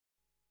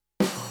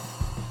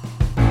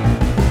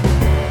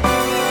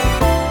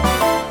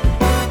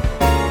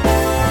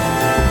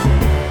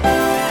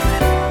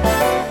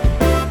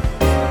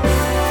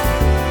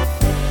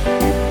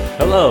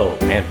Hello,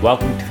 and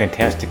welcome to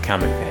Fantastic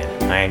Comic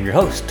Fan. I am your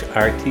host,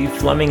 R.T.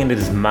 Fleming, and it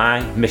is my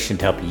mission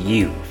to help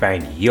you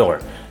find your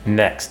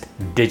next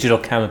digital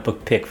comic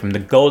book pick from the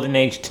golden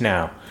age to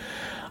now.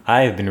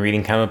 I have been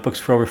reading comic books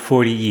for over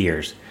 40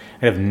 years,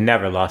 and have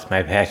never lost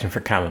my passion for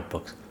comic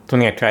books. It's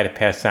something I try to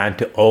pass on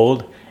to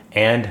old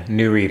and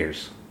new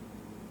readers.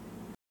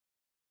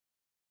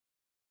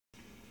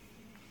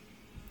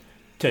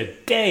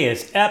 Today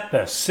is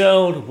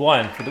episode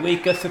 1 for the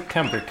week of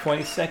September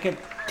 22nd,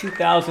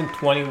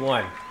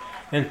 2021.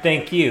 And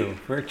thank you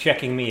for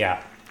checking me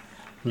out.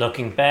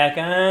 Looking back,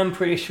 I'm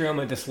pretty sure I'm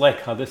going to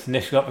dislike how this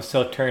initial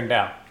episode turned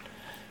out.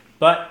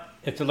 But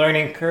it's a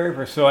learning curve,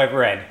 or so I've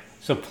read.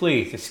 So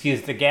please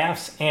excuse the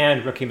gaffes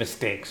and rookie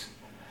mistakes.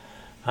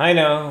 I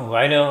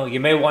know, you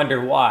may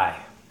wonder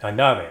why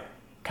another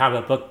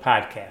comic book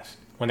podcast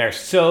when there are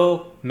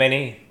so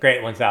many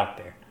great ones out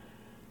there.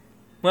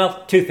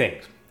 Well, two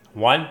things.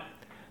 One,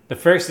 the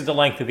first is the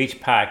length of each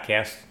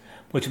podcast,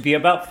 which would be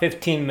about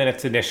 15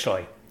 minutes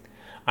initially.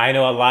 I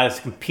know a lot is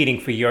competing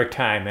for your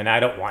time, and I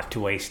don't want to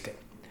waste it.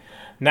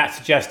 I'm not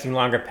suggesting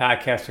longer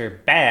podcasts are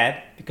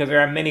bad, because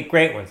there are many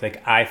great ones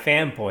like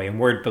iFanboy and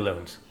Word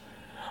Balloons.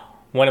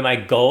 One of my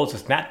goals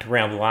is not to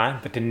ramble on,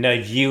 but to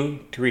nudge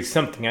you to read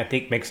something I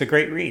think makes a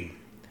great read.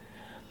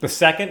 The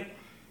second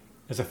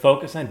is a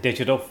focus on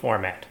digital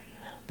format.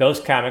 Those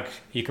comics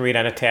you can read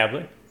on a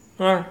tablet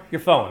or your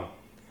phone.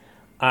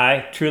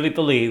 I truly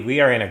believe we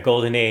are in a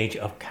golden age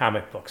of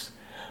comic books.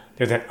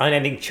 There's an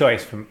unending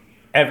choice from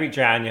every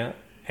genre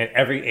and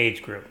every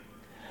age group.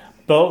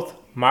 Both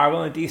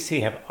Marvel and DC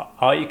have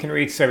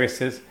all-you-can-read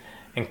services,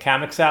 and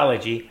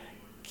Comixology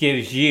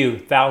gives you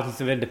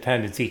thousands of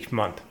independents each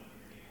month.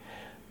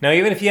 Now,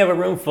 even if you have a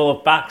room full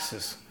of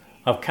boxes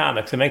of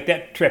comics and make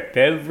that trip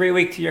every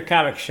week to your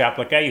comic shop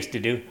like I used to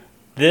do,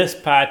 this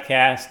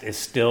podcast is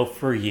still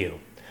for you.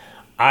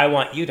 I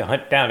want you to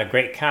hunt down a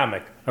great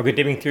comic or go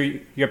digging through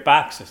your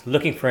boxes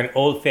looking for an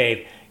old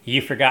fave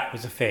you forgot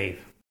was a fave.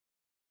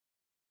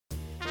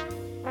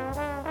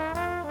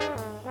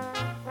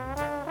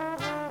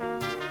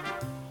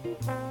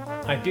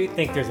 I do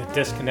think there's a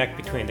disconnect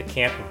between the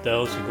camp of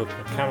those who go to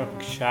the comic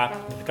book shop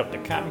to pick up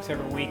their comics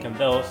every week and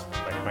those,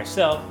 like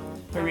myself,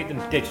 who read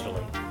them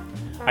digitally.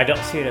 I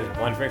don't see it as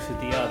one versus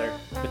the other,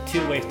 but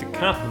two ways to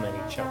complement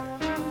each other.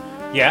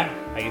 Yeah,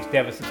 I used to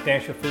have a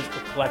substantial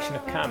physical collection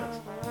of comics,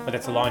 but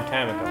that's a long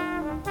time ago.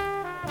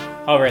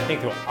 However, I think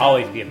there will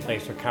always be a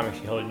place for comics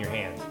you hold in your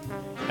hands.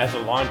 As a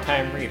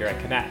long-time reader, I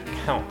cannot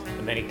count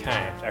the many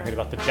times I heard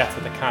about the death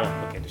of the comic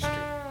book industry.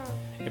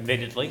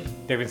 Admittedly,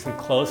 there have been some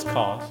close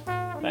calls,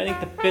 but I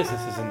think the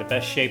business is in the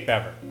best shape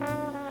ever.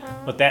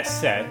 With that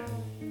said,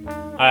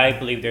 I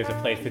believe there's a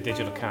place for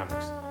digital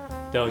comics.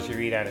 Those you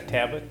read on a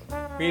tablet,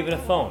 or even a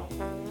phone.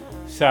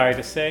 Sorry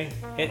to say,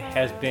 it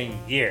has been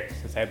years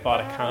since I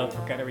bought a comic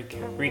book at a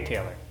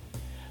retailer.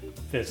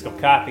 Physical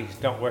copies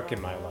don't work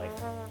in my life,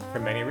 for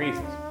many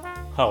reasons.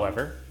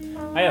 However,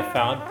 I have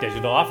found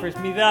digital offers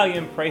me value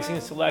in pricing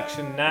and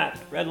selection not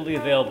readily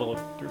available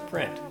through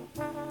print.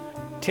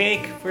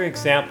 Take, for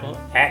example,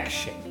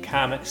 Action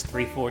Comics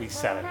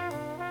 347.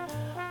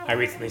 I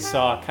recently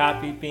saw a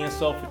copy being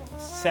sold for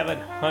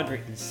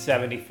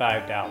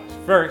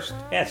 $775. First,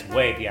 that's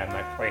way beyond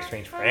my price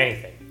range for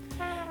anything,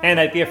 and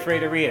I'd be afraid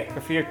to read it for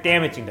fear of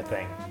damaging the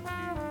thing.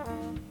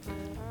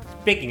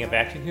 Speaking of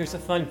Action, here's a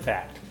fun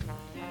fact.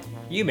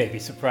 You may be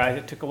surprised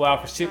it took a while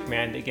for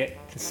Superman to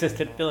get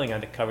consistent billing on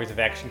the covers of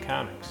Action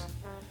Comics.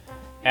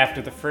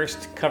 After the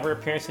first cover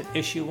appearance in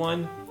issue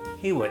 1,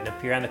 he wouldn't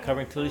appear on the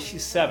cover until issue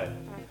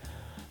 7.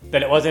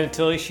 Then it wasn't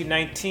until issue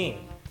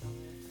 19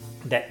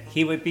 that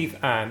he would be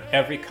on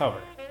every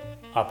cover,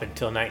 up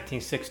until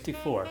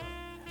 1964,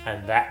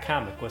 and that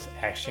comic was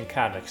Action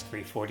Comics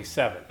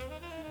 347,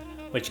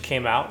 which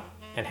came out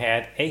and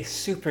had a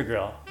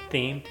Supergirl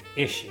themed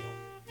issue.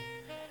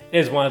 It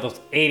is one of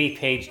those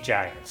 80-page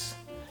giants.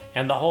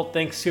 And the whole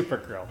thing's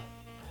Supergirl.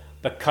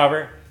 The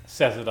cover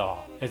says it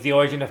all. It's the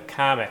origin of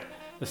Comet,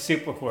 the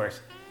Super Horse,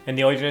 and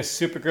the origin of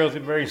Supergirl's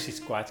emergency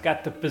squad. It's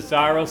got the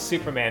Bizarro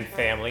Superman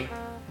family,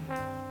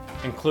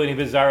 including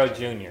Bizarro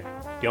Jr.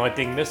 The only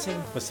thing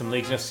missing was some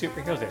Legion of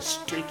Superheroes and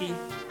Streaky,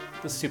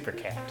 the Super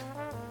Cat.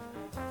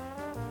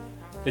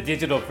 The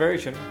digital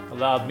version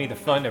allowed me the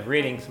fun of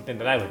reading something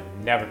that I would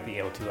never be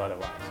able to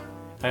otherwise.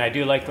 And I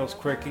do like those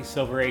quirky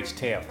Silver Age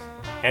tales.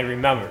 And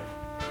remember,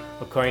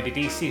 according to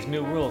DC's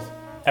new rules,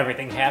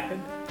 everything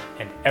happened,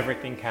 and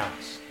everything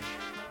counts.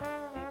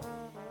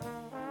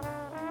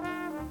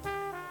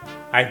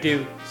 I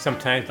do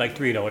sometimes like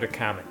to read older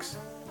comics.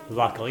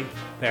 Luckily,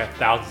 there are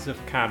thousands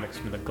of comics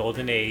from the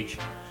Golden Age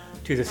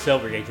to the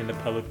Silver Age in the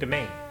public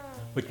domain,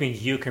 which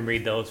means you can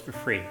read those for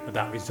free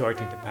without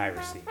resorting to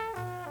piracy.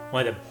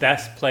 One of the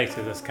best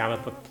places is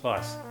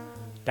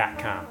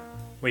comicbookplus.com,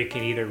 where you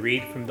can either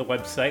read from the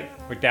website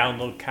or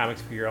download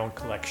comics for your own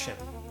collection.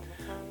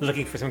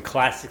 Looking for some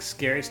classic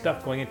scary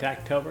stuff going into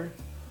October?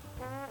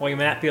 Well, you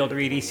may not be able to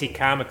read EC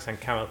Comics on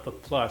Comic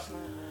Book Plus.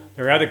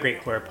 There are other great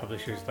horror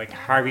publishers like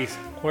Harvey's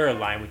Horror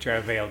Line which are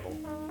available.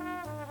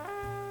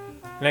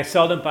 And I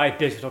seldom buy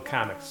digital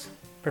comics.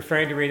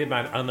 preferring to read them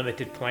on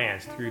unlimited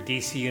plans through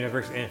DC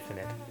Universe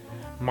Infinite,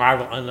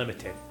 Marvel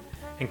Unlimited,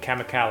 and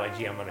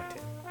Comixology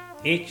Unlimited.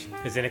 Each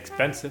is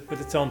inexpensive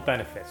with its own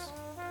benefits.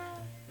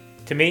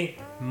 To me,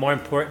 more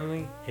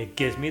importantly, it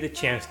gives me the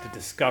chance to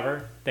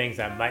discover things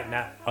I might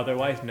not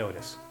otherwise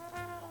notice,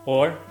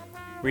 or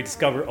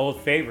rediscover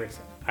old favorites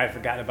I've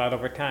forgotten about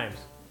over time.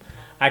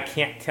 I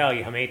can't tell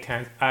you how many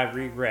times I've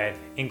reread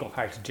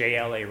Englehart's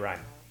JLA run.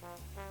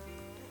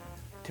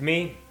 To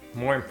me,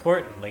 more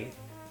importantly,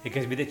 it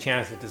gives me the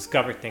chance to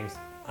discover things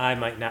I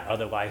might not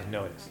otherwise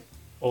notice,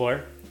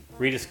 or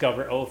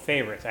rediscover old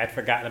favorites I'd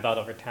forgotten about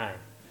over time.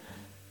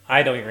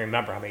 I don't even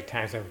remember how many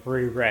times I've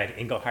reread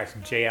Englehart's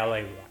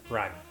JLA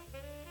run.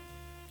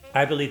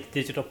 I believe the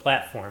digital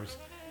platforms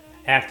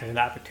act as an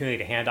opportunity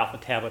to hand off a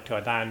tablet to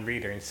a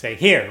non-reader and say,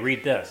 "Here,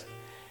 read this."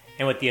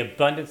 And with the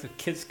abundance of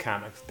kids'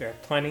 comics, there are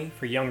plenty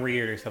for young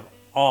readers of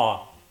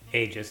all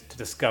ages to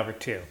discover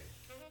too.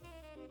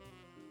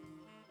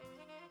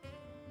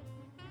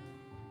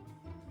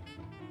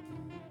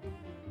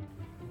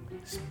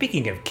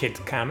 Speaking of kids'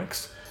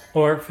 comics,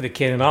 or for the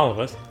kid in all of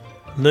us,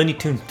 Looney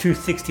Tunes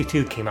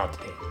 262 came out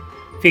today,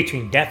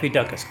 featuring Daffy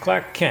Duck as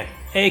Clark Kent,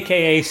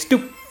 aka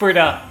Stupor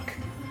Duck.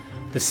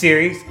 The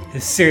series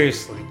is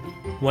seriously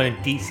one of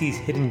DC's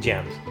hidden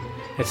gems.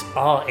 It's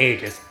all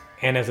ages,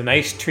 and as a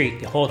nice treat,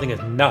 the whole thing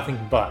is nothing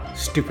but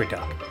Stupor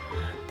Duck.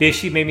 The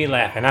issue made me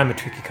laugh, and I'm a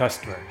tricky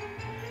customer.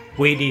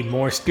 We need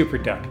more Stupor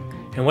Duck,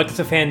 and what does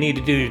a fan need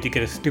to do to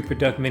get a Stupor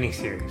Duck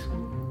miniseries?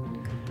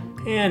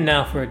 And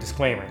now for a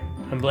disclaimer.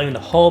 I'm blaming the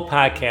whole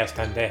podcast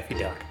on Daffy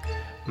Duck.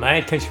 My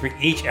intention for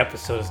each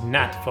episode is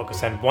not to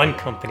focus on one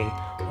company,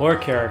 or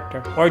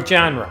character, or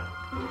genre.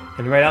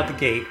 And right out the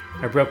gate,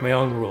 I broke my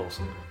own rules.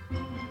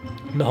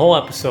 The whole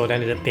episode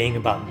ended up being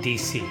about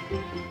DC.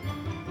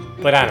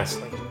 But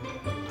honestly,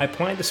 I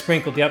plan to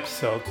sprinkle the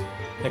episodes,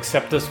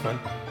 except this one,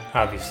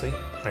 obviously,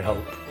 I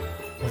hope,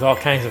 with all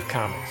kinds of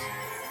comics.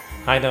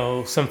 I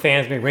know some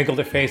fans may wrinkle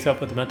their face up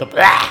with the mental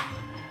blah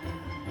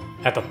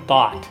at the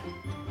thought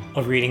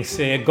of reading,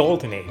 say, a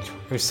Golden Age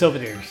or Silver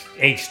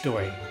Age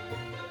story.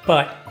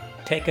 But,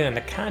 taken in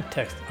the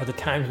context of the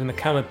times when the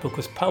comic book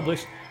was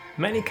published,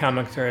 many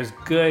comics are as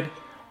good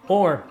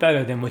or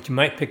better than what you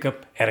might pick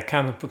up at a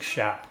comic book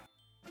shop.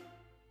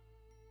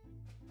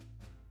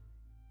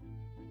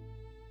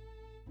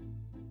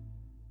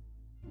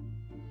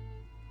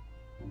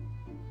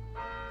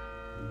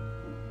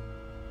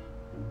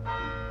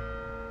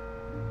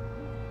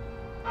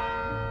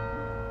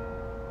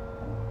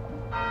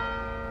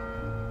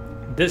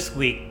 This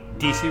week,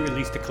 DC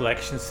released a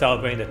collection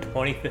celebrating the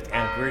 25th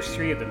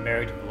anniversary of the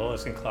marriage of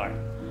Lois and Clark.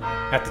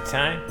 At the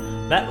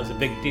time, that was a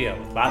big deal,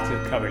 with lots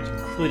of coverage,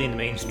 including the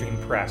mainstream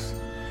press.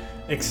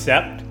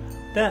 Except,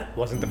 that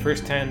wasn't the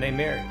first time they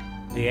married.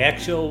 The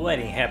actual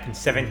wedding happened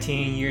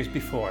 17 years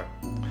before.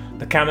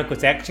 The comic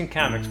was Action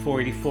Comics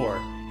 484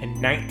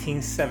 in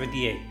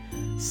 1978,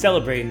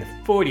 celebrating the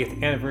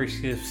 40th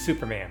anniversary of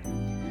Superman.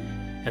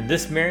 And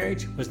this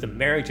marriage was the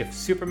marriage of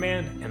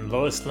Superman and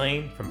Lois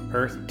Lane from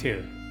Earth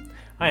 2.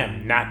 I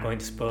am not going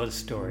to spoil the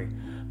story,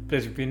 but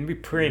it's been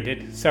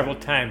reprinted several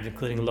times,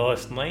 including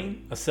Lois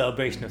Lane, a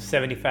celebration of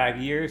 75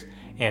 years,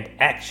 and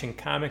Action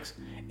Comics,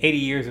 80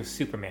 Years of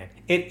Superman.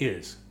 It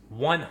is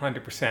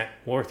 100%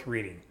 worth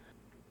reading.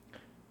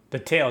 The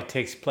tale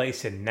takes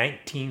place in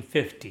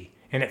 1950,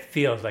 and it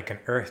feels like an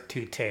Earth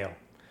 2 tale.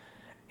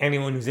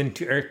 Anyone who's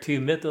into Earth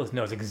 2 mythos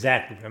knows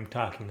exactly what I'm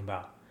talking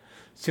about.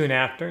 Soon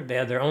after, they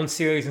had their own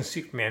series in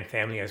Superman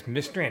family as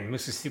Mr. and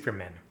Mrs.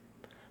 Superman.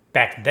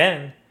 Back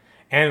then,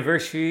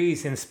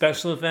 anniversaries and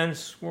special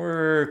events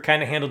were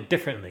kind of handled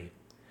differently.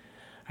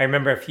 I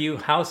remember a few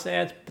house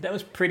ads, but that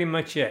was pretty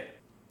much it.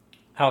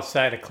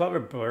 Outside a clever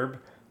blurb,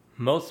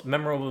 most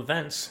memorable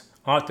events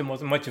often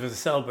wasn't much of a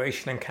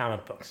celebration in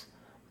comic books.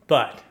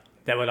 But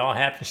that would all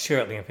happen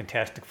shortly in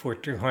Fantastic Four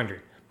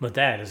 200, but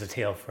that is a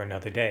tale for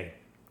another day.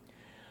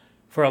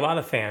 For a lot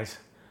of fans,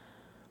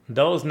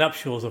 those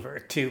nuptials of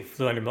Earth 2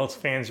 flew under most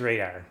fans'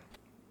 radar.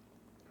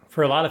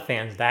 For a lot of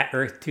fans, that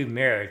Earth 2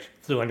 marriage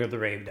flew under the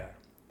radar.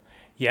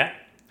 Yet,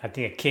 I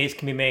think a case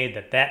can be made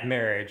that that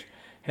marriage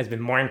has been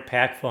more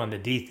impactful on the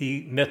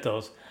DC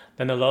mythos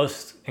than the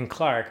Lois and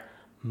Clark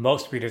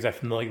most readers are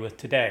familiar with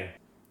today.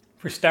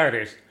 For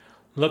starters,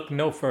 look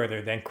no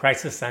further than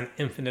Crisis on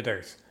Infinite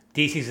Earths,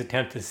 DC's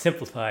attempt to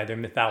simplify their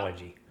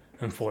mythology.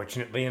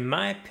 Unfortunately, in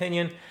my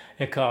opinion,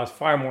 it caused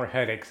far more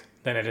headaches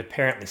than it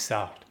apparently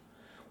solved.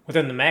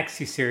 Within the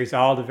Maxi series,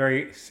 all the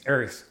various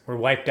Earths were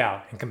wiped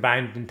out and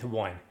combined into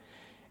one,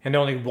 and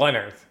only one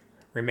Earth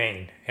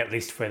remained, at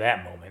least for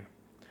that moment.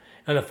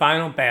 In the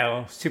final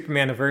battle,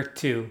 Superman of Earth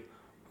 2,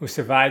 who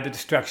survived the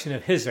destruction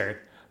of his Earth,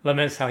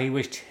 laments how he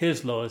wished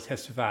his Lois had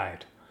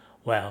survived.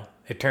 Well,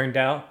 it turned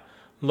out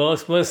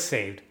Lois was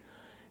saved,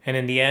 and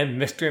in the end,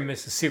 Mr. and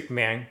Mrs.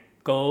 Superman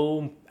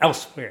go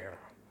elsewhere.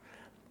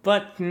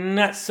 But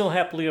not so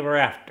happily ever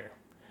after.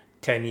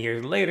 10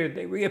 years later,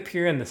 they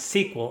reappear in the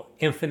sequel,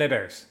 Infinite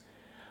Earths.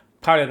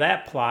 Part of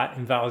that plot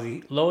involves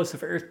the Lois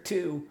of Earth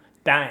 2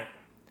 dying.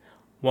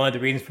 One of the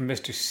reasons for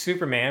Mr.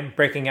 Superman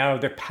breaking out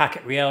of their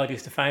pocket reality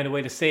is to find a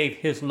way to save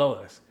his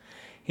Lois.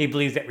 He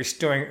believes that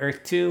restoring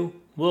Earth 2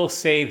 will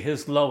save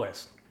his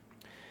Lois.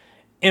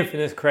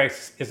 Infinite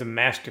Crisis is a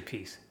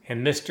masterpiece,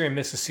 and Mr. and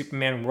Mrs.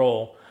 Superman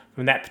role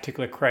from that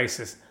particular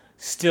crisis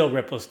still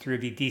ripples through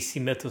the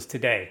DC mythos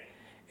today.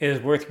 It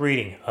is worth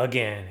reading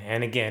again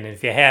and again, and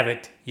if you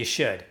haven't, you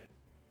should.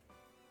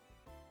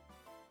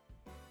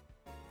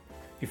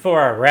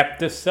 Before I wrap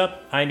this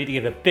up, I need to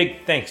give a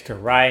big thanks to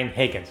Ryan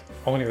Higgins,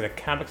 owner of the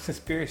Comics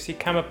Conspiracy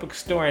comic book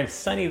store in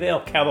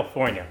Sunnyvale,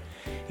 California.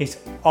 He's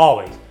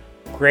always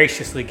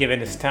graciously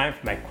given his time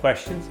for my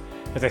questions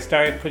as I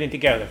started putting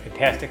together the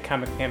Fantastic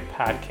Comic Fan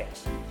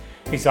podcast.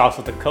 He's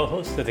also the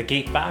co-host of the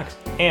Geek Box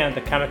and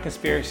the Comic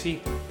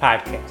Conspiracy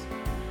podcast.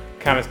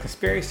 Comics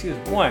Conspiracy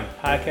is one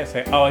podcast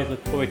I always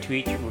look forward to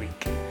each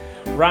week.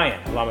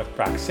 Ryan, along with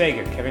Brock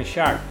Sager, Kevin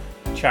Sharp,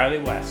 Charlie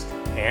West,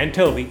 and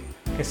Toby,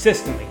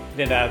 consistently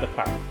hit it out of the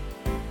park.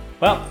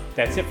 Well,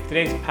 that's it for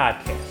today's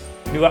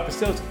podcast. New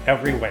episodes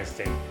every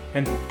Wednesday.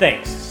 And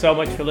thanks so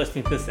much for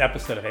listening to this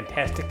episode of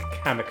Fantastic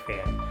Comic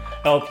Fan.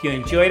 I hope you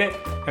enjoyed it,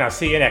 and I'll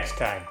see you next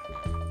time.